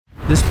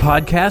This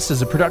podcast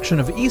is a production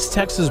of East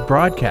Texas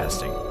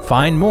Broadcasting.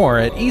 Find more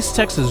at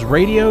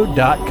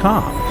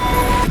easttexasradio.com.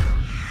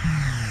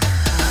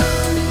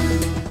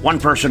 One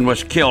person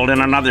was killed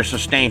and another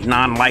sustained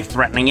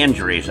non-life-threatening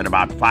injuries at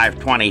about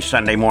 5:20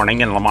 Sunday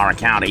morning in Lamar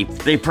County.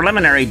 The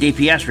preliminary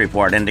DPS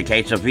report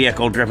indicates a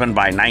vehicle driven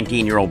by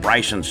 19-year-old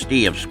Bryson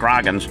Stee of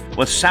Scroggins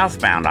was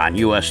southbound on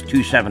US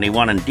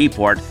 271 in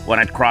Deeport when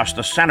it crossed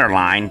the center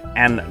line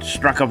and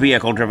struck a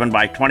vehicle driven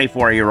by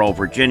 24-year-old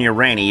Virginia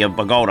Rainey of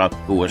Bogota,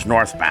 who was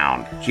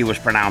northbound. She was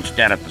pronounced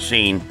dead at the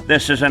scene.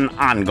 This is an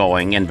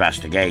ongoing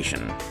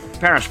investigation.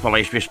 Paris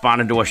police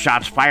responded to a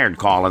shots fired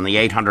call in the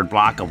 800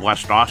 block of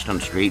West Austin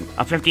Street.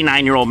 A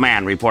 59-year-old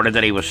man reported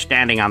that he was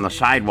standing on the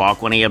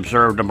sidewalk when he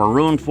observed a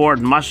maroon Ford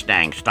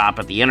Mustang stop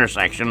at the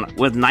intersection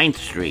with 9th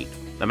Street.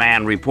 The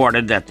man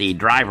reported that the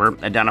driver,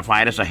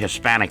 identified as a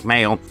Hispanic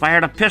male,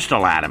 fired a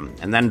pistol at him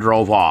and then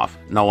drove off.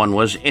 No one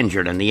was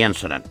injured in the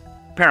incident.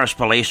 Paris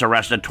police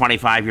arrested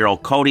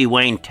 25-year-old Cody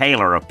Wayne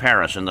Taylor of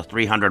Paris in the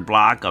 300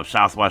 block of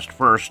Southwest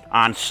 1st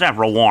on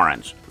several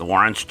warrants. The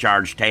warrants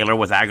charged Taylor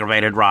with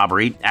aggravated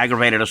robbery,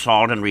 aggravated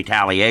assault and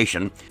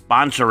retaliation,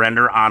 bond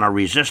surrender on a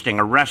resisting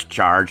arrest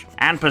charge,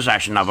 and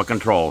possession of a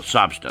controlled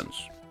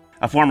substance.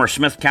 A former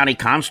Smith County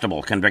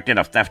constable convicted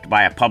of theft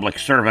by a public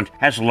servant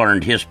has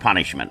learned his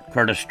punishment.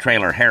 Curtis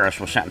Traylor Harris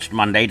was sentenced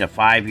Monday to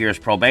 5 years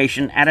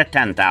probation and a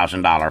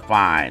 $10,000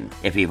 fine.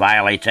 If he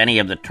violates any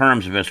of the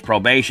terms of his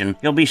probation,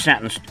 he'll be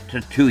sentenced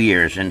to 2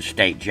 years in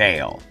state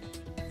jail.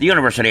 The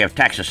University of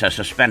Texas has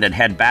suspended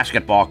head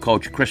basketball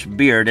coach Chris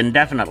Beard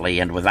indefinitely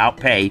and without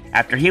pay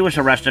after he was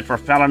arrested for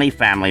felony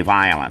family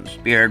violence.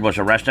 Beard was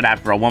arrested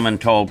after a woman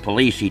told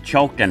police he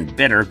choked and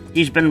bit her.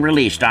 He's been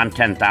released on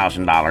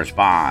 $10,000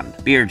 bond.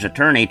 Beard's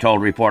attorney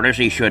told reporters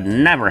he should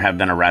never have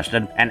been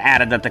arrested and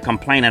added that the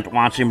complainant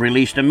wants him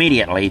released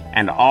immediately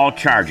and all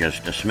charges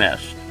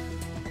dismissed.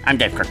 I'm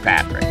Dave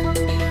Kirkpatrick.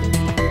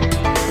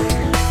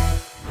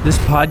 This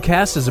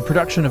podcast is a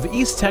production of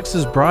East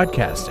Texas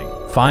Broadcasting.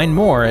 Find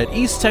more at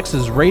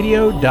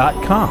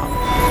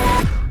easttexasradio.com.